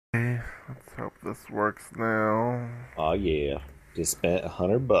Hope this works now. Oh yeah, just spent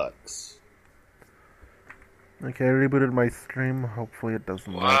 $100. Okay, I rebooted my stream. Hopefully it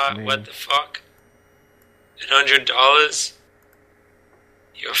doesn't lag What? me. What the fuck? $100?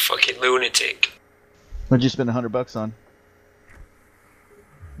 You're a fucking lunatic. What'd you spend $100 on?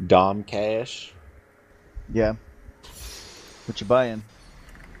 Dom Cash, Yeah. What you buying?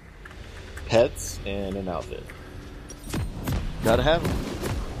 pets, and an outfit. Gotta have them.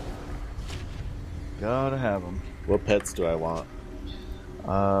 Gotta have them. What pets do I want?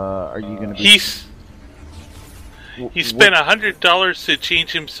 Are you gonna be? He spent $100 to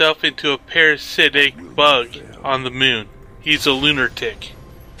change himself into a parasitic bug on the moon. He's a lunatic.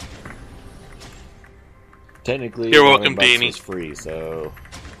 Technically, You're welcome, $100 Danny. is free, so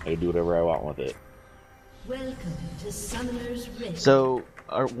I can do whatever I want with it. Welcome to Summoner's Rift. So,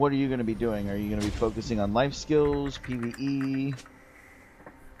 what are you gonna be doing? Are you gonna be focusing on life skills, PvE?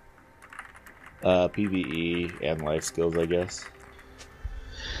 PvE and life skills, I guess.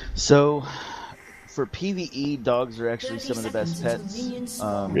 So, for PvE, dogs are actually some of the best pets.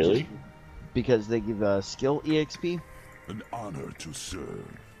 Really? Because they give skill EXP. An honor to serve.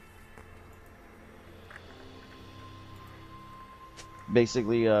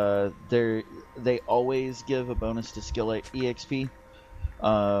 Basically, they always give a bonus to skill EXP.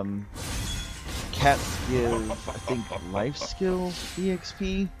 Cats give, I think, life skills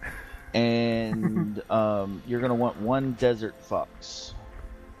EXP, and you're gonna want one desert fox,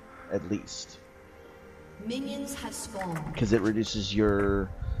 at least, Minions have spawned. because it reduces your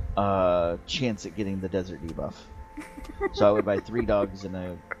chance at getting the desert debuff. So I would buy 3 dogs and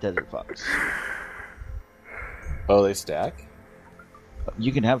a desert fox. Oh, they stack?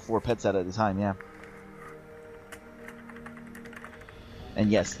 You can have 4 pets at a time, yeah. And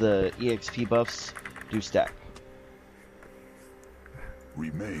yes, the EXP buffs do stack.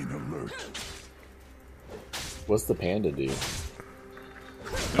 Remain alert. What's the panda do?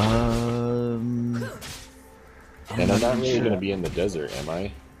 Um, And I'm not really going to be in the desert, am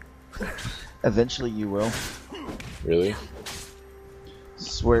I? Eventually you will. Really?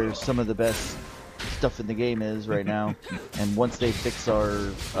 It's where some of the best stuff in the game is right now. And once they fix our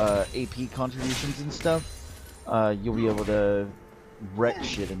AP contributions and stuff, you'll be able to wreck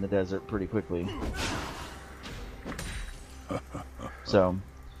shit in the desert pretty quickly. So,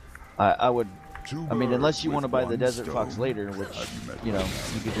 I would... I mean, unless you want to buy the Desert Fox later, which, you know,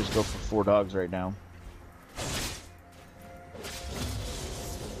 you could just go for 4 dogs right now.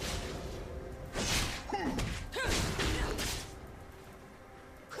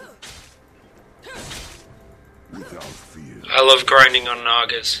 Without fear. I love grinding on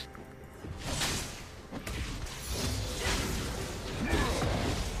Nagas.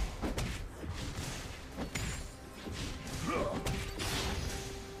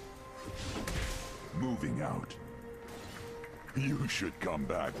 Moving out. You should come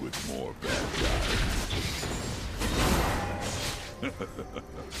back with more bad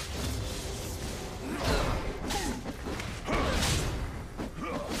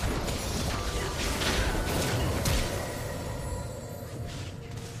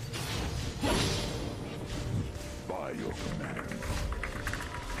By your command.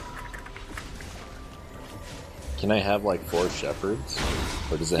 Can I have like 4 shepherds?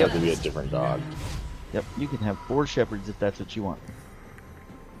 Or does it Yep. have to be a different dog? Yep, you can have 4 shepherds if that's what you want.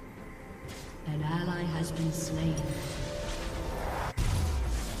 An ally has been slain.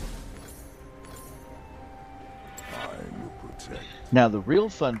 I will protect. Now, the real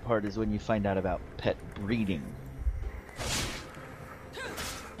fun part is when you find out about pet breeding.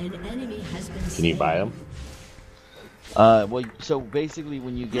 An enemy has been slain. Can you buy them? Well, so basically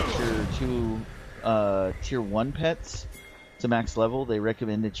when you get your 2 tier 1 pets to max level, they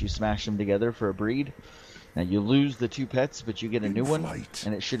recommend that you smash them together for a breed. Now you lose the 2 pets, but you get a new one,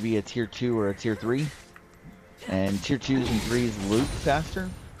 and it should be a tier 2 or a tier 3. And tier 2s and 3s loot faster.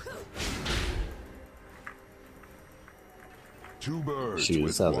 2 birds Shoot,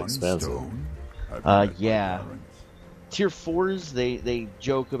 with sounds 1 expensive. stone. I've met my Yeah. parents. Tier 4s, they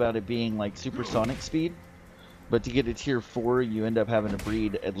joke about it being like supersonic speed. But to get a tier 4, you end up having to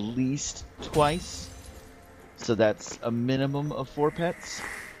breed at least twice. So that's a minimum of 4 pets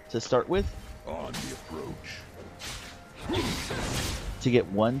to start with. On the approach. To get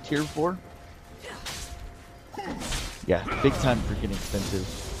 1 tier 4. Yeah, big time freaking expensive.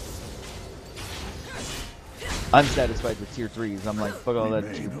 I'm satisfied with tier 3s. I'm like, fuck all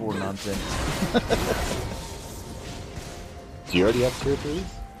that tier 4 nonsense. Do you already have tier 3s?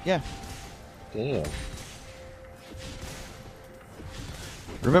 Yeah. Damn.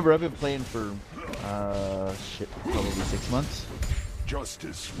 Remember, I've been playing for, probably 6 months.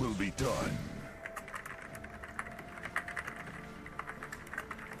 Justice will be done.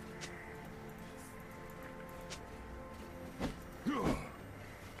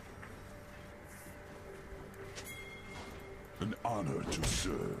 An honor to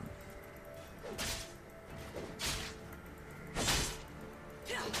serve.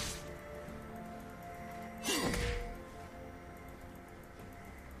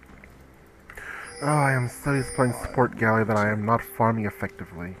 Oh, I am so used to playing support Galio that I am not farming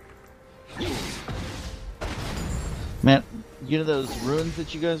effectively. Man, you know those ruins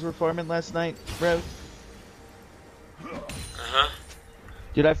that you guys were farming last night, bro? Uh-huh.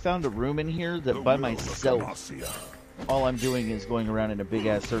 Dude, I found a room in here that by myself, all I'm doing is going around in a big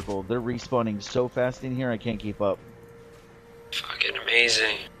ass circle. They're respawning so fast in here, I can't keep up. Fucking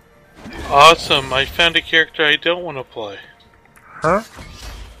amazing. Awesome, I found a character I don't want to play. Huh?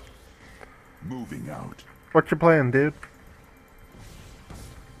 Moving out. What you playing, dude?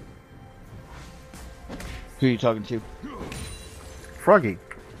 Who are you talking to? Froggy.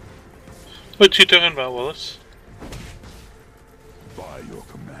 What you talking about, Willis? By your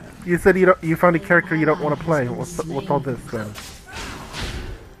command. You said you found a character you don't want to play. What's all this then?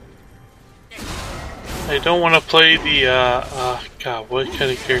 I don't want to play the, God, what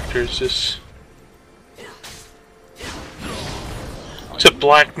kind of character is this? It's a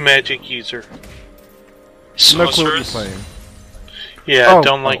black magic user. No clue what you're Sorceress? playing. Yeah, Oh, I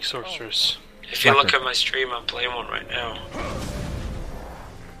don't like oh. sorceress. If you look Gotcha. at my stream, I'm playing one right now.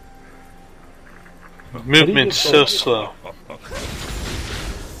 Movement's so slow.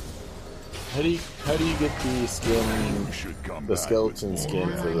 How do you get the skin, You should come the back skeleton with skin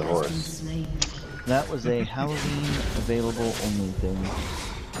more for the Has been horse? slain. That was a Halloween available only thing.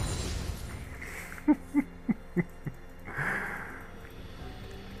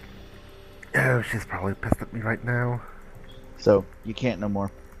 Oh, she's probably pissed at me right now. So, you can't no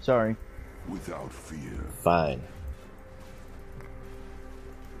more. Sorry. without fear. Fine.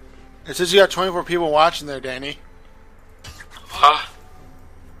 It says you got 24 people watching there, Danny. Huh?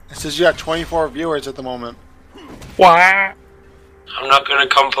 It says you got 24 viewers at the moment. What? I'm not gonna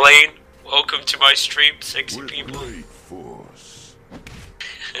complain. Welcome to my stream, 60 With people. great force.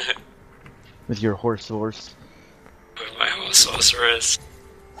 With your horse. With my whole sorceress.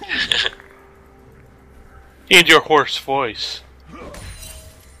 And your hoarse voice.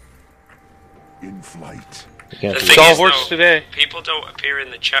 In flight. I can't The do thing Saw a is, horse though, today. people don't appear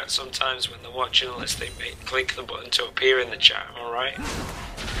in the chat sometimes when they're watching unless they click the button to appear in the chat, am I right?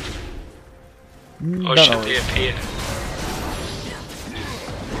 Or should they appear?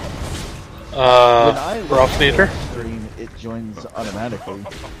 When I Ralph Nader? stream, it joins automatically.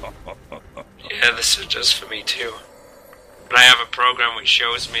 Yeah, this is just for me too. But I have a program which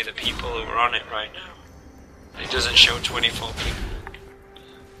shows me the people who are on it right now. It doesn't show 24 people.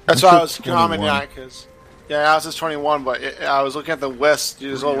 That's I'm why sure I was it's commenting 21. on it, because yeah, ours is 21, but I was looking at the list.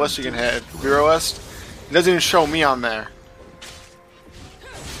 There's a little list you can hit, viewer list. It doesn't even show me on there.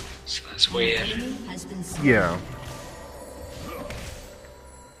 So that's weird. Enemy has been slain. Yeah.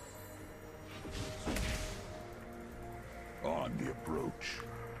 On the approach.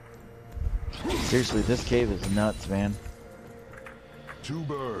 Seriously, this cave is nuts, man. Two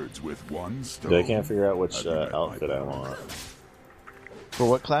birds with one stone. Dude, I can't figure out which I've met outfit my I price. want. For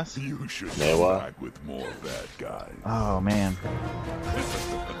what class? You should Mewa. come back with more bad guys. Oh, man.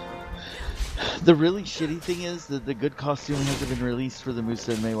 The really shitty thing is that the good costume hasn't been released for the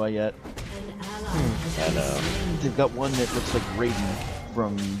Musa and Mewa yet. An ally has I been know. slain. They've got one that looks like Raiden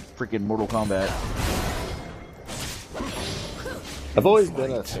from freaking Mortal Kombat. I've always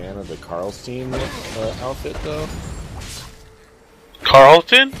been a fan of the Karlstein outfit, though.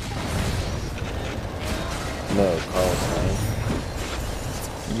 Carlton? No, Karlstein.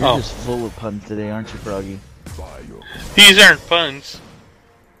 You're Oh. just full of puns today, aren't you, Froggy? By your These aren't puns.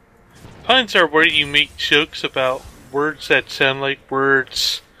 Puns are where you make jokes about words that sound like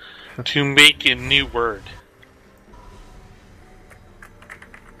words to make a new word.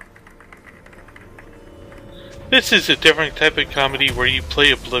 This is a different type of comedy where you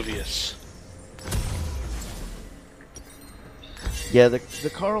play oblivious. Yeah, the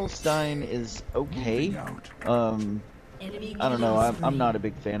Karlstein is okay. moving out. Enemy I don't know. killing I'm spree. not a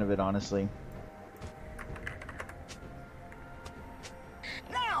big fan of it, honestly.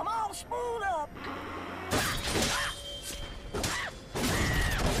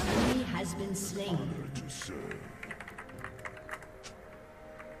 Enemy has been slain. To serve.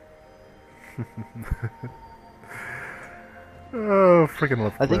 Oh, freaking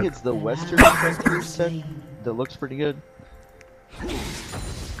love I think Quit. it's the An Western ally has Frontier been set slain. that looks pretty good.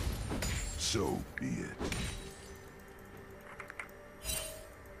 So be it.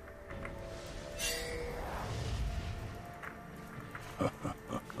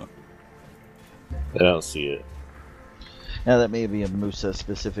 I don't see it. Now that may be a Musa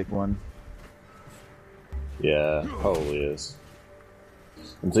specific one. Yeah, probably is.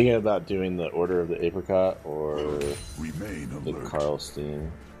 I'm thinking about doing the Order of the Apricot or Remain the alert. Karlstein.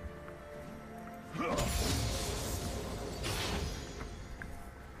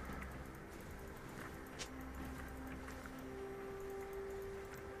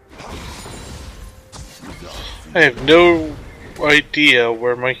 I have no idea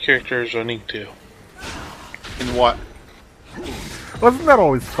where my character is running to. In what? Wasn't that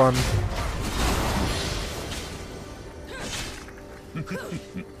always fun?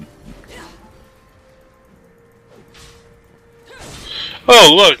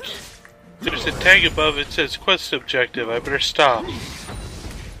 Oh, look! There's a tag above it says quest objective. I better stop.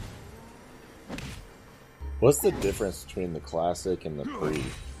 What's the difference between the classic and the pre?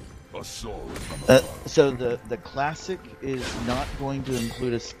 Assault from above. So the classic is not going to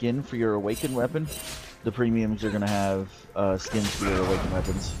include a skin for your awakened weapon. The premiums are going to have skins for your awakened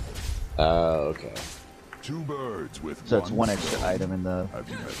weapons. Oh, okay. Two birds with So it's one extra item in the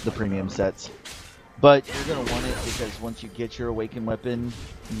premium sets. But you're going to want it because once you get your awakened weapon,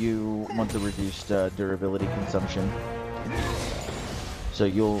 you want the reduced durability consumption. So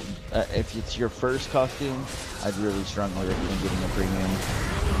you'll, if it's your first costume, I'd really strongly recommend getting a premium.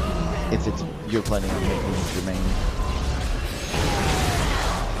 If it's you're planning on making it your main.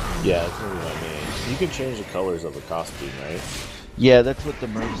 Yeah, that's gonna be my main. You can change the colors of the costume, right? Yeah, that's what the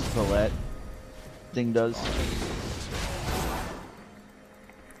Merge Palette thing does.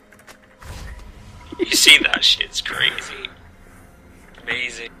 You see that shit's crazy.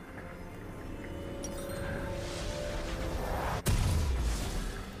 Amazing.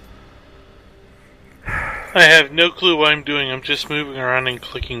 I have no clue what I'm doing. I'm just moving around and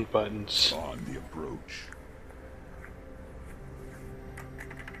clicking buttons. On the approach.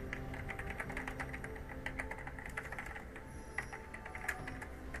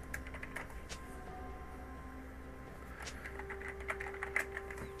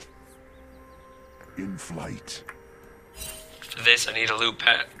 In flight. For this, I need a loot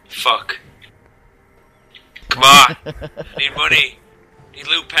pet. Fuck. Come on! I need money. I need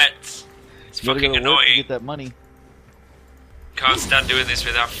loot pets. It's You gotta fucking go to work to annoying. get that money. Can't stand doing this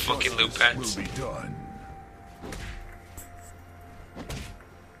without fucking loot pets. Will be done.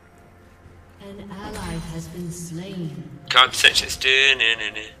 An ally has been slain. Can't touch this.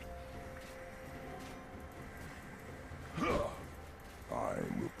 I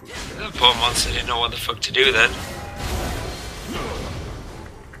will protect. The poor monster didn't know what the fuck to do then.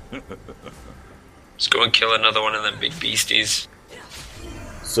 Let's go and kill another one of them big beasties.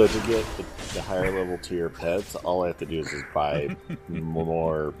 So to get the higher level tier pets, all I have to do is just buy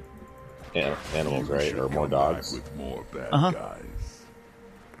more animals, right? Or more dogs. With more bad Uh-huh. guys.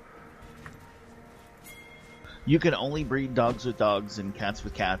 You can only breed dogs with dogs and cats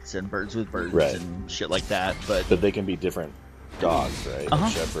with cats and birds with birds Right. and shit like that, but But they can be different dogs, right? Uh-huh. A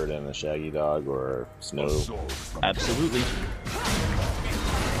shepherd and a shaggy dog, or snow. Assault from absolutely.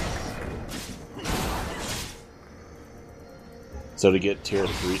 So to get tier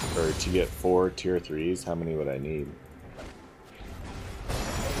 3, or to get 4 tier 3s, how many would I need?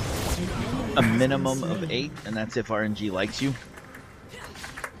 A minimum of 8, and that's if RNG likes you.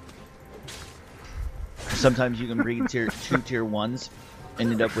 Sometimes you can breed two tier 1s,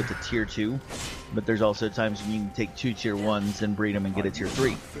 end up with a tier 2, but there's also times when you can take 2 tier 1s and breed them and get a tier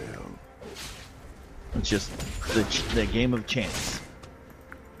 3. fail. It's just the game of chance.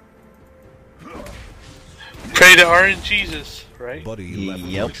 Pray to RNGesus, right?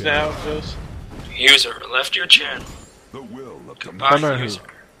 Yep. Is that how it goes? User left your channel. The will of the Goodbye, Who? user.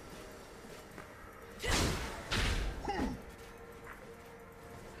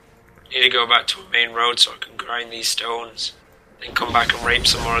 Need to go back to a main road so I can grind these stones. Then come back and rape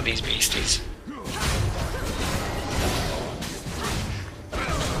some more of these beasties.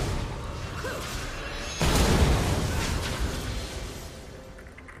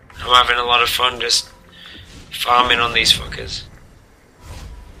 I'm having a lot of fun just farming on these fuckers.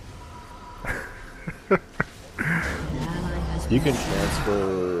 You can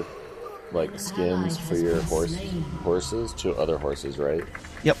transfer like skins for your horses to other horses, right?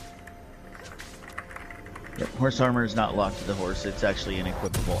 Yep. Horse armor is not locked to the horse. It's actually an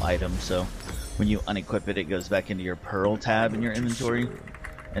equipable item, so when you unequip it, it goes back into your Pearl tab in your inventory,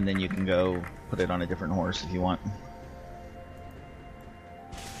 and then you can go put it on a different horse if you want.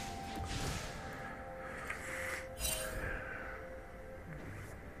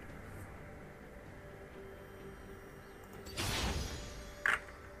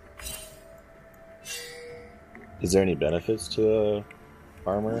 Is there any benefits to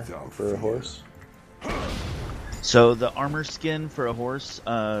armor for a horse? So the armor skin for a horse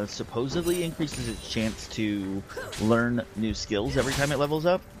supposedly increases its chance to learn new skills every time it levels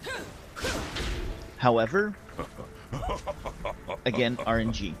up. However, again,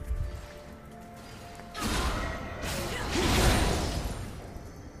 RNG.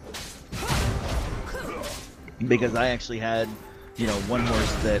 Because I actually had, one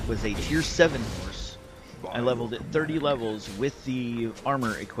horse that was a tier 7 horse. I leveled it 30 levels with the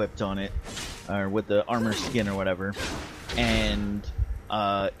armor equipped on it, or with the armor skin or whatever, and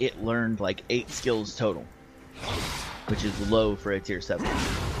it learned like 8 skills total, which is low for a tier 7.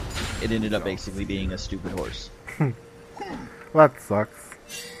 It ended up basically being a stupid horse. That sucks.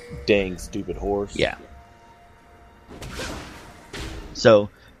 Dang stupid horse. Yeah. So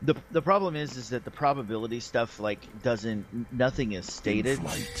the problem is that the probability stuff nothing is stated.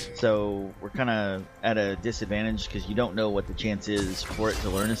 So we're kind of at a disadvantage because you don't know what the chance is for it to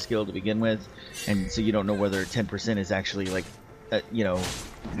learn a skill to begin with, and so you don't know whether 10% is actually really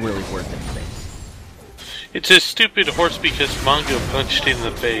worth anything. It's a stupid horse because Mongo punched in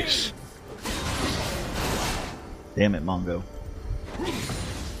the face. Damn it, Mongo.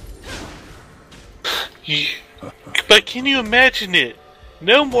 But can you imagine it?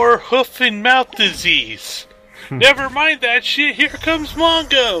 No more hoof and mouth disease. Never mind that shit, here comes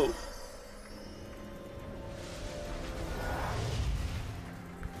Mongo!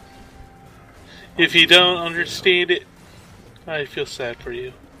 If you don't understand it, I feel sad for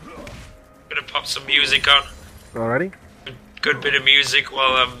you. Gonna pop some music on. Alrighty? Good bit of music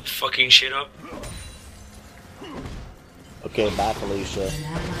while I'm fucking shit up. Okay, bye, Felicia.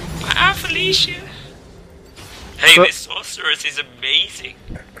 Bye, Felicia! Hey, So- this sorceress is amazing.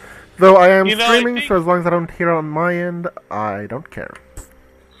 Though I am I streaming, think- so as long as I don't hear it on my end, I don't care.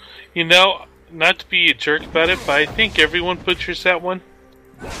 Not to be a jerk about it, but I think everyone butchers that one.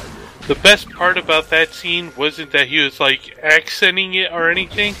 The best part about that scene wasn't that he was accenting it or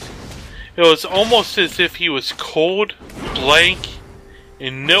anything. It was almost as if he was cold, blank,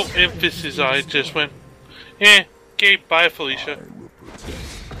 and no emphasis on it. Just went, okay, bye, Felicia.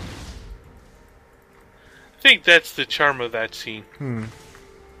 I think that's the charm of that scene.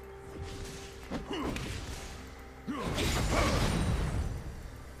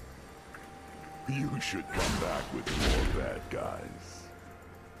 You should come back with more bad guys.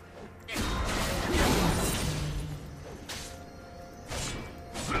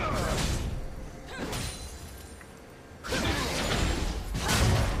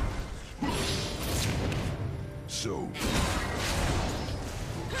 So,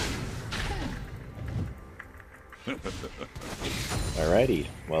 Alrighty,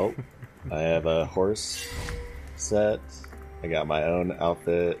 well, I have a horse set, I got my own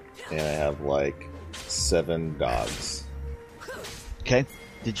outfit, and I have 7 dogs. Okay.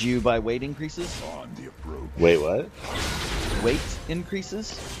 Did you buy weight increases? on the approach. Wait, what? Weight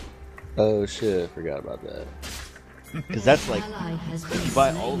increases? Oh shit, I forgot about that. Because that's An ally has been if you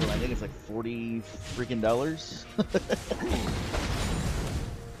buy all of slain. them, I think it's $40 freaking dollars.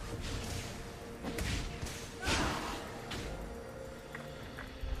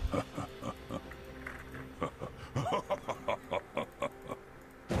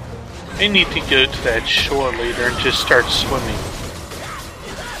 I need to go to that shore later and just start swimming.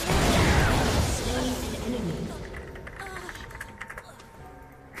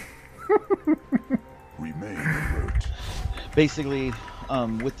 Remain alert. Basically,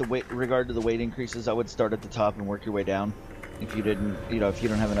 with the weight, regard to the weight increases, I would start at the top and work your way down. If you didn't, if you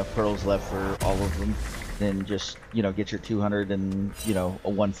don't have enough pearls left for all of them, then just, get your 200 and, a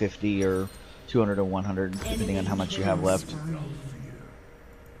 150 or 200 and 100, depending on how much you have left.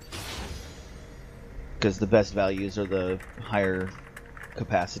 Because the best values are the higher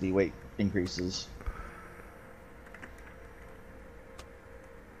capacity weight increases.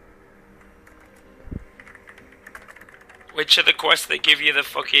 Which are the quests that give you the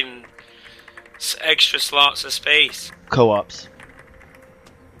fucking extra slots of space? Co-ops.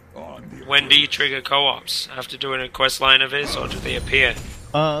 On the When do you trigger co-ops? After doing a quest line of his, or do they appear?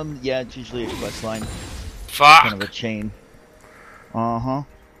 Yeah, it's usually a quest line. Fuck! Kind of a chain. Uh-huh.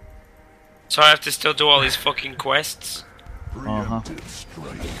 So I have to still do all these fucking quests? preemptive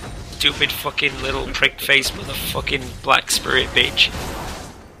strike. Stupid fucking little prick-faced motherfucking black spirit bitch.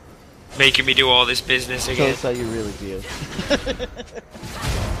 Making me do all this business Tell again. us how you really feel.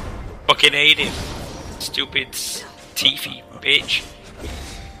 Fucking hate him. Stupid teethy bitch.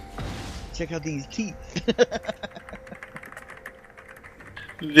 Check out these teeth.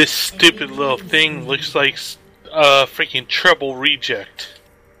 This stupid little thing looks like a freaking treble reject.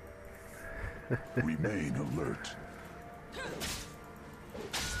 Remain alert.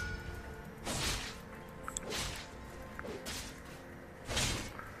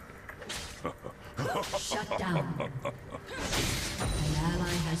 Shut down. An ally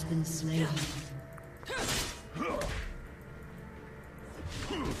has been slain.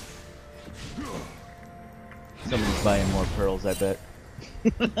 Somebody's buying more pearls, I bet.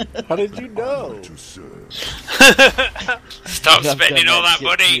 How did you know? To serve. Stop I've spending done all that that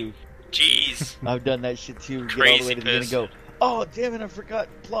money. shit Jeez. I've done that shit too. Get all the Crazy way to the beginning and go, oh, damn it, I forgot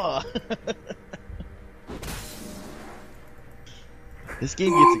Claw. This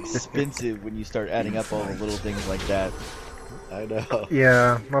game gets expensive when you start adding up all the little things like that. I know.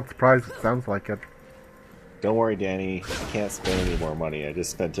 Yeah, not surprised. It sounds like it. Don't worry, Danny. I can't spend any more money. I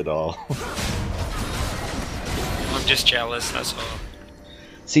just spent it all. I'm just jealous, that's all.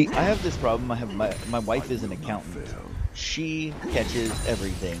 See, I have this problem. I have my wife is an accountant. She catches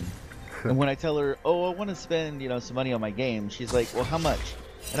everything. And when I tell her, oh, I want to spend, some money on my game, she's like, well, how much?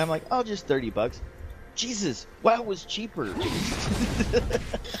 And I'm like, oh, just $30. Jesus, WoW was cheaper.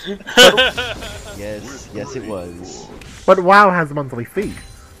 Yes, it was. But WoW has a monthly fee.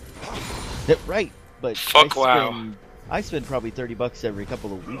 Right, but Fuck WoW. I spend probably $30 every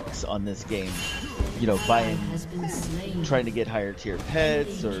couple of weeks on this game. Buying, Has been slain. trying to get higher tier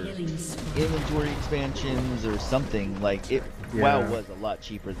pets or inventory expansions or something like it. Yeah. WoW was a lot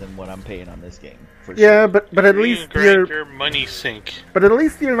cheaper than what I'm paying on this game. For Yeah, sure. but at least you're your money sink. but at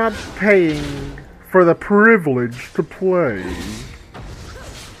least you're not paying for the privilege to play.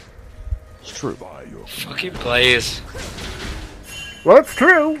 It's true. By your Fucking players. Well, it's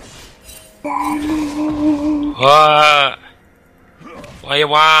true. What? What you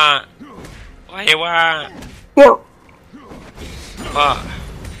want? What you want? What?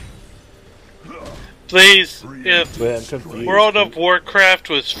 Please, if Wait, I'm confused. World of Warcraft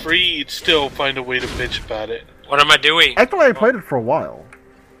was free, you'd still find a way to bitch about it. What am I doing? Actually, I played it for a while.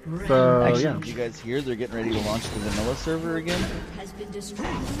 So Actually, yeah. did you guys hear they're getting ready to launch the vanilla server again? Has been destroyed.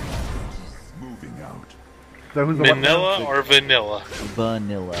 moving out. So who's the what now? Manila or vanilla?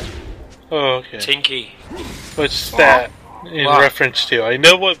 Vanilla. Oh, okay. Tinky. What's that in What? reference to? I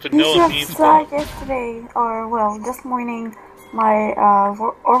know what vanilla This means. just But yesterday, or well, this morning, my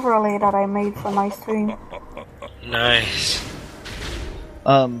overlay that I made for my stream. Nice.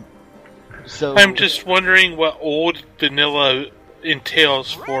 So I'm just wondering what old vanilla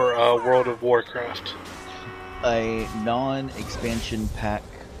entails for World of Warcraft. a non-expansion pack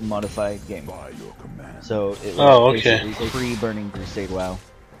modified game. By your command. So it was Oh, okay. basically pre-Burning Crusade WoW.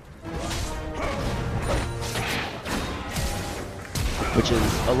 Which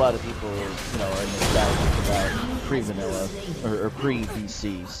is, a lot of people, are nostalgic about pre-vanilla, or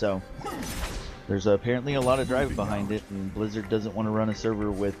pre-PC, so there's apparently a lot of drive behind it, and Blizzard doesn't want to run a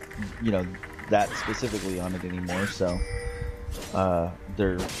server with, that specifically on it anymore, so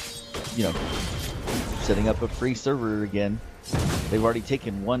they're, setting up a free server again. They've already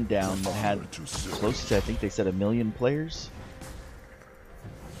taken one down that had close to, I think they said 1 million players.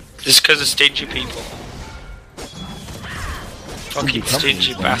 Just because of stingy people. Fucking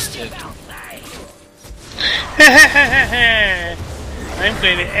stingy bastard. I'm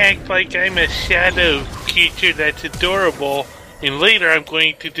going to act like I'm a shadow creature that's adorable, and later I'm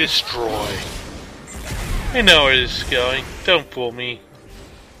going to destroy. I know where this is going. Don't fool me.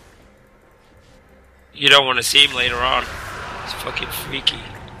 You don't want to see him later on. It's fucking freaky.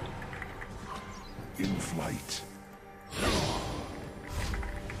 In flight.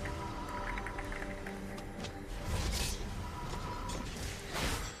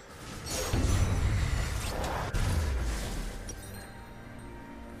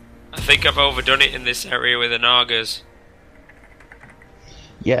 I think I've overdone it in this area with the Nagas.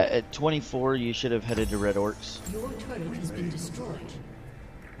 Yeah, at 24 you should have headed to Red Orcs. Your turret has been destroyed.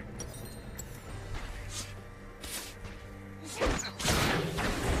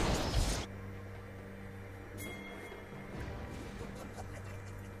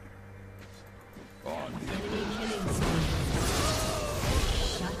 Enemy killing spree.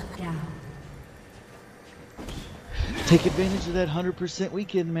 Shut down. Take advantage of that 100%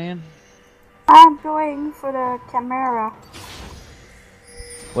 weekend, man. I'm going for the Chimera.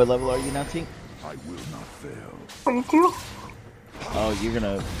 What level are you now, Tink? I will not fail. 22? Oh, you're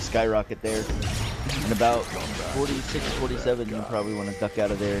gonna skyrocket there. In about 46, 47, you probably want to duck out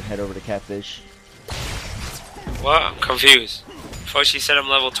of there and head over to Catfish. What? I'm confused. Before she said I'm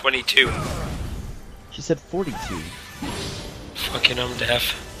level 22. She said 42. Fucking I'm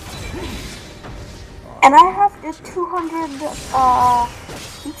deaf. And I have the 200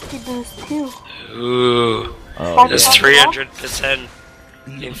 HP boost too. Ooh. Oh, That's yeah. 300%.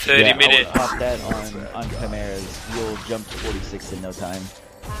 in 30 yeah, minutes. I would hop that on Chimeras. You'll jump to 46 in no time.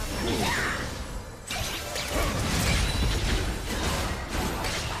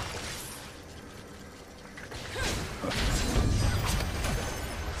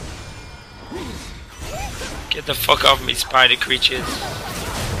 Get the fuck off me, spider creatures.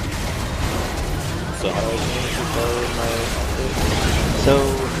 So how do I change the color of my outfit? So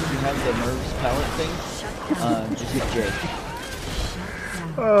if you have the Merv's palette thing, just hit J.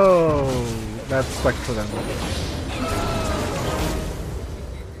 Oh, that sucks for them.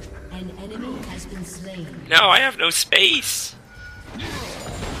 An enemy has been slain. No, I have no space. I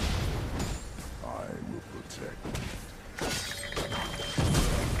will protect.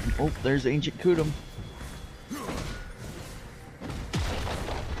 Oh, there's Ancient Kudum.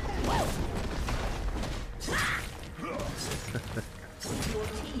 Your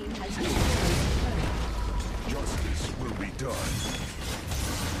team has destroyed Justice will be done.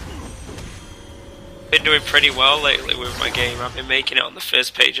 Been doing pretty well lately with my game. I've been making it on the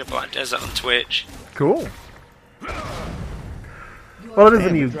first page of Black Desert on Twitch. Cool. Well, it is a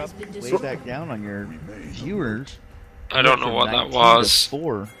Damn, new. it dropped way back down on your viewers. I don't know From what that 19 to was.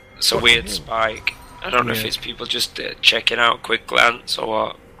 4. It's a weird spike. I don't know if it's people just checking out quick glance or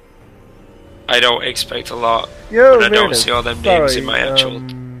what. I don't expect a lot Yo, when I don't Meredith. see all them names in Sorry, my actual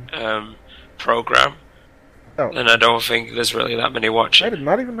program. Oh. And I don't think there's really that many I watching. did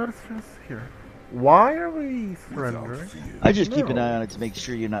not even notice this here. Why are we surrendering? I just keep an No. eye on it to make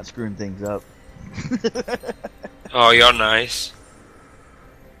sure you're not screwing things up. Oh, you're nice.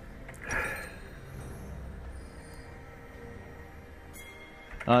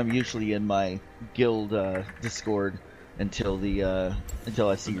 I'm usually in my guild Discord until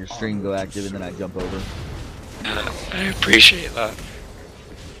I see your stream go active, and then I jump over. I appreciate that.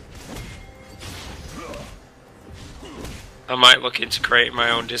 I might look into creating my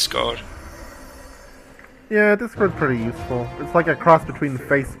own Discord. Yeah, Discord's pretty useful. It's like a cross between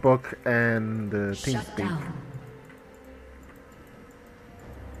Facebook and Shut TeamSpeak. down.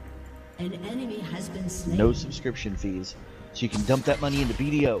 An enemy has been slain. No subscription fees, so you can dump that money into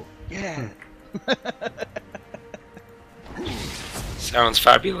BDO. Yeah. Sounds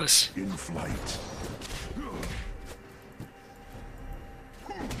fabulous. In flight.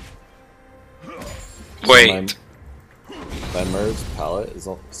 Wait. My Merv's palette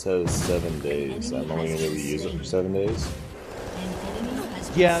says 7 days. I'm only going to be able to use it for 7 days. An enemy has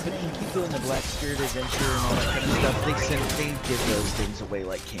been Yeah, but if slain. you keep doing the Black Spirit Adventure and all that kind of stuff, they give those things away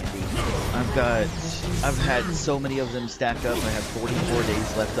like candy. I've had so many of them stack up. I have 44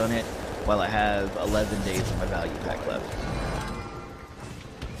 days left on it, while I have 11 days of my value pack left.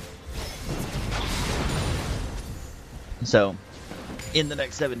 So, in the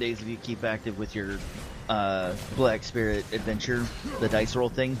next 7 days, if you keep active with your Black Spirit Adventure, the dice roll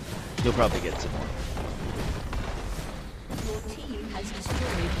thing, you'll probably get some more. Your team has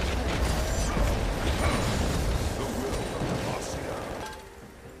destroyed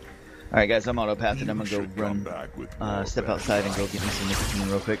Alright guys, I'm autopathing. I'm gonna go should come run, back with more step bets. outside and go get me some nicotine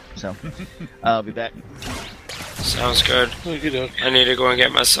real quick. So, I'll be back. Sounds good. Okey-doke. I need to go and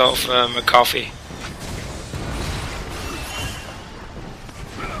get myself a coffee.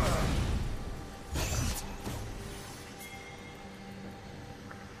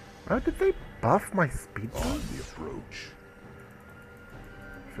 Did they buff my speed? On the approach.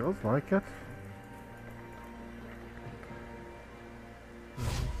 Feels like it.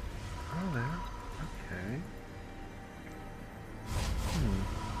 Oh, there. Okay.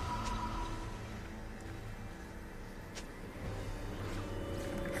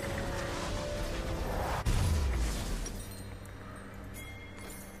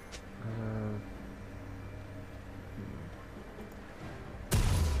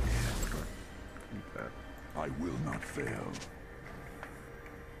 Keep that. I will not fail.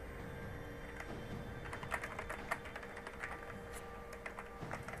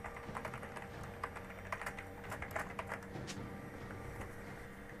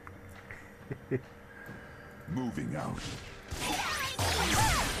 Moving out.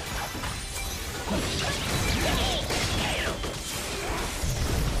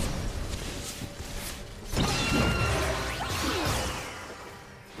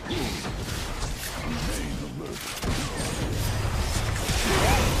 Remain alert.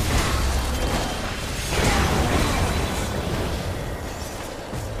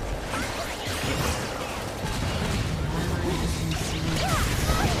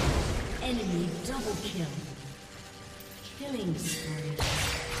 enemy double kill. Killing spree.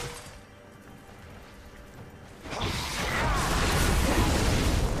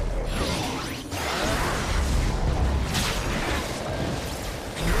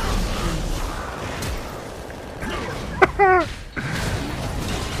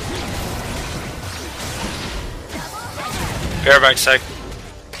 Be right back, sec.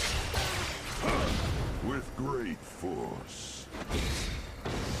 With great force.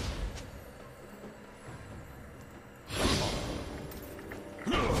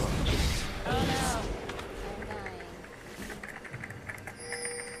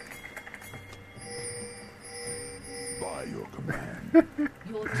 By your command.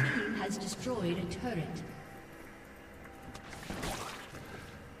 Your team has destroyed a turret.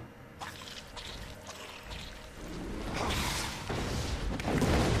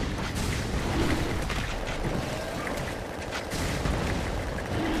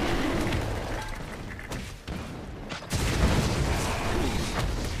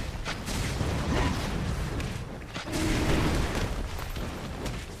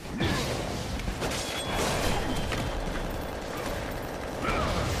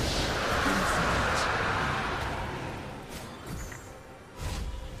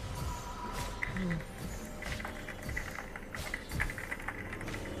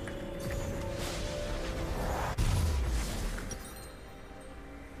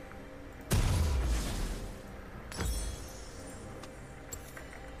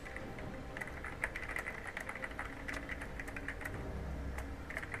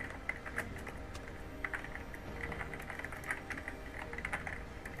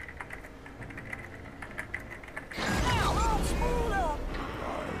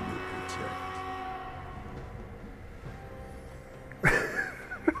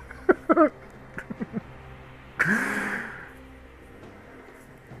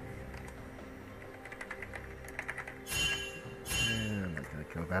 And I gotta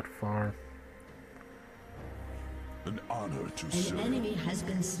go that far. An honor to An serve. enemy has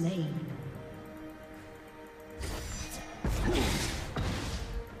been slain.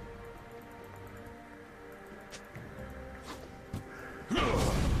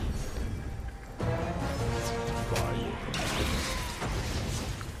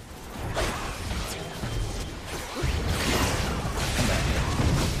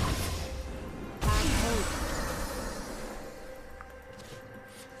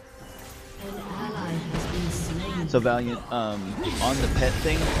 An ally has been slain. So Valiant, on the pet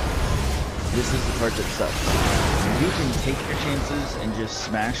thing, this is the part that sucks. You can take your chances and just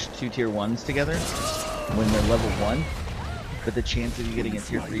smash 2 tier 1s together when they're level 1, but the chance of you getting a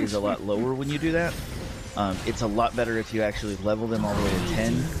tier 3 is a lot lower when you do that. It's a lot better if you actually level them all the way to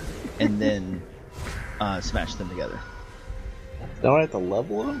 10 and then smash them together. Don't I have to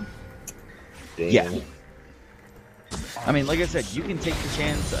level them? Damn. Yeah. I mean, like I said, you can take the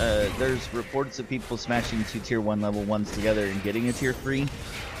chance. There's reports of people smashing 2 tier 1 level 1s together and getting a tier 3,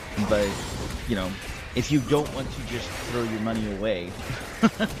 but, you know, if you don't want to just throw your money away,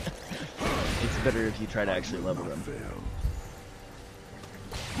 it's better if you try to actually level them.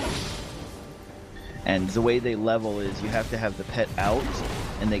 And the way they level is you have to have the pet out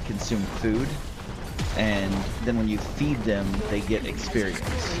and they consume food, and then when you feed them, they get experience.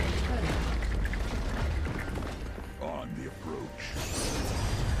 On the approach.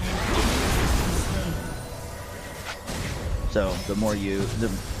 So the more you,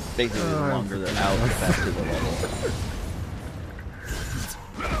 basically the longer they're out, the faster they level.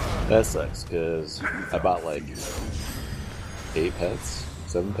 That sucks, because I bought like 8 pets,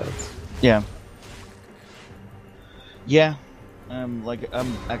 7 pets. Yeah. Yeah. I'm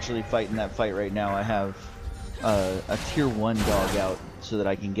actually fighting that fight right now. I have a tier 1 dog out so that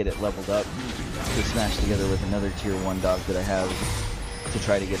I can get it leveled up to smash together with another tier 1 dog that I have to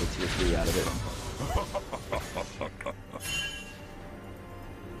try to get a tier 3 out of it.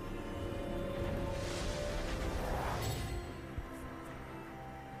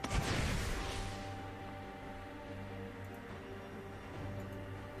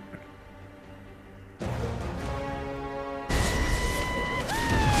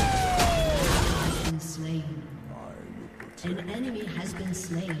 Been slain. An enemy has been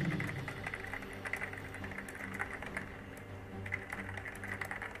slain.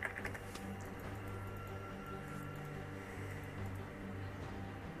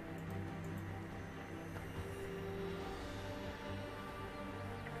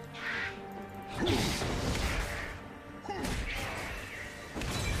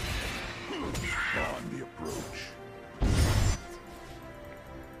 On the approach.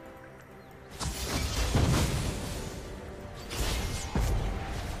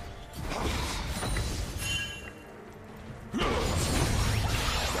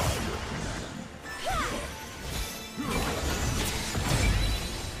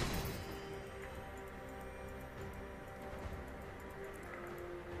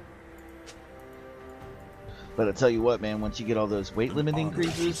 But I tell you what, man, once you get all those weight limit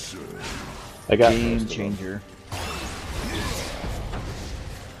increases, I got game most of them. changer.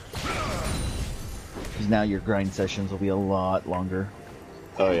 Because now your grind sessions will be a lot longer.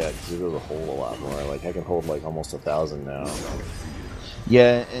 Oh yeah, because it goes a whole lot more. Like I can hold like almost 1,000 now.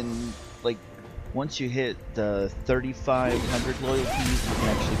 Yeah, and like once you hit 3,500 loyalties, you can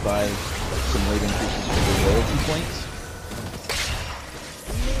actually buy some weight increases for your loyalty points.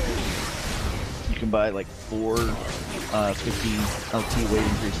 You can buy like 4 50 LT weight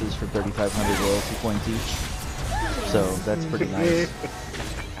increases for 3,500 loyalty points each. So that's pretty nice.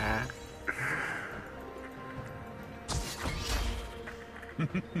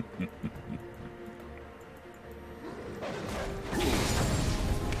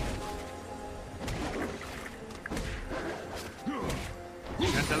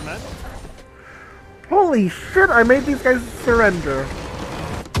 Gentlemen? Holy shit, I made these guys surrender.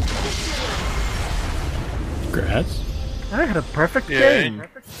 Congrats. I had a perfect game.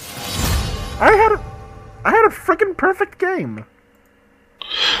 I had a freaking perfect game.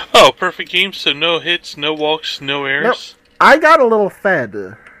 Oh, perfect game, so no hits, no walks, no errors? Nope. I got a little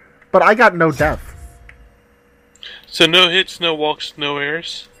fed, but I got no deaths. So no hits, no walks, no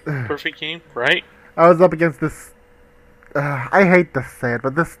errors? Perfect game, right? I was up against this... I hate to say it,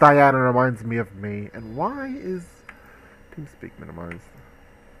 but this Diana reminds me of me. And why is TeamSpeak minimized?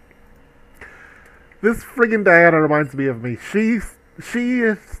 This friggin' Diana reminds me of me. She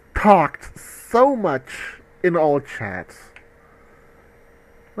has talked so much in all chats.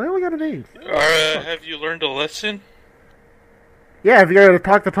 I only got an 8. Have you learned a lesson? Yeah, if you're gonna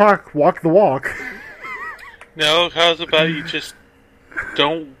talk the talk, walk the walk. No, how's about you just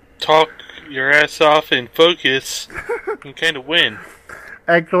don't talk your ass off and focus and kind of win?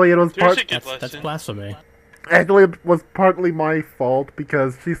 Actually, it was That's blasphemy. Actually, it was partly my fault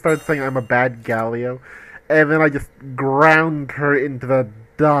because she started saying I'm a bad Galio, and then I just ground her into the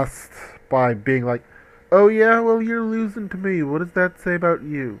dust by being like, "Oh yeah, well you're losing to me. What does that say about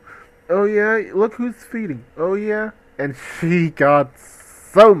you? Oh yeah, look who's feeding. Oh yeah," and she got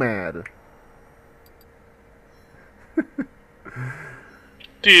so mad.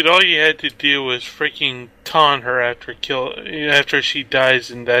 Dude, all you had to do was freaking taunt her after she dies,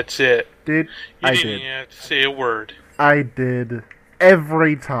 and that's it. Dude, you I didn't did. even have to say a word. I did.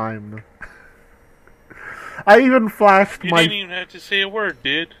 Every time. I even flashed You my... didn't even have to say a word,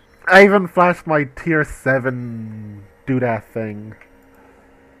 dude. I even flashed my tier 7 doodah thing.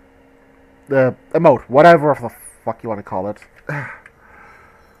 The emote, whatever the fuck you want to call it.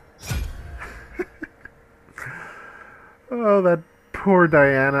 Oh, that poor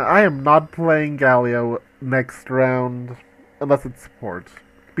Diana. I am not playing Galio next round unless it's support.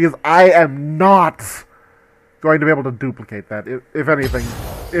 Because I am not going to be able to duplicate that. If anything,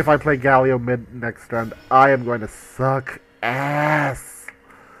 if I play Galio mid next round, I am going to suck ass.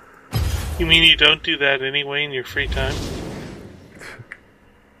 You mean you don't do that anyway in your free time?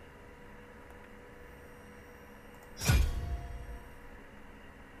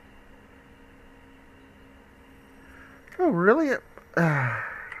 Oh, really?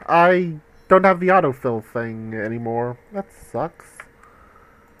 I don't have the autofill thing anymore. That sucks.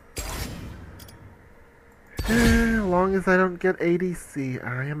 As long as I don't get ADC,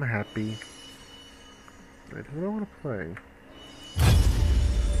 I am happy. Wait, who do I want to play?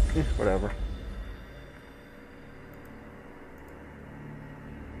 Whatever.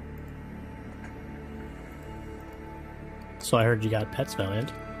 So I heard you got pets,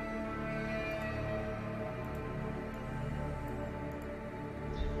 Valiant.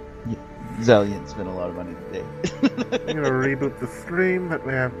 Zalian spent a lot of money today. I'm gonna reboot the stream. That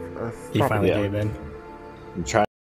we have a He finally gave in. I'm trying